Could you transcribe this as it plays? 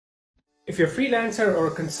If you're a freelancer or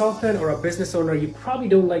a consultant or a business owner, you probably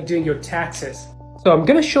don't like doing your taxes. So I'm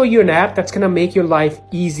going to show you an app that's going to make your life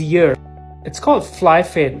easier. It's called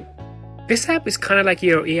FlyFin. This app is kind of like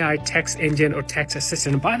your AI text engine or text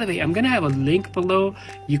assistant. By the way, I'm going to have a link below.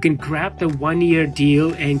 You can grab the 1-year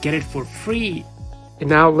deal and get it for free. And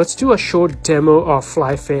now let's do a short demo of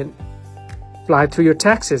FlyFin. Fly through your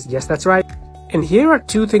taxes. Yes, that's right. And here are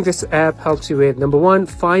 2 things this app helps you with. Number 1,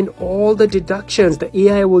 find all the deductions. The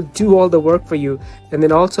AI will do all the work for you. And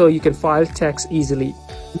then also you can file tax easily.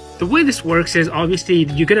 The way this works is obviously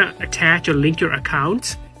you're going to attach or link your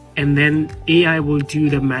accounts, and then AI will do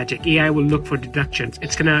the magic. AI will look for deductions.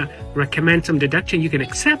 It's going to recommend some deduction. You can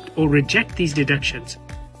accept or reject these deductions.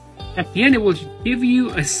 At the end, it will give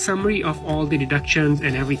you a summary of all the deductions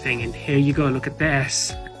and everything. And here you go, look at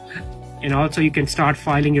this. And also you can start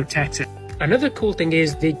filing your taxes. Another cool thing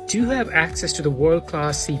is they do have access to the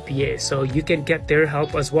world-class CPA, so you can get their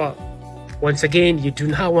help as well. Once again, you do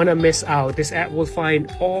not want to miss out. This app will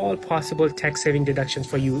find all possible tax-saving deductions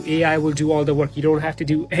for you. AI will do all the work. You don't have to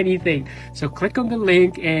do anything. So click on the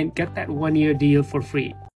link and get that 1-year deal for free.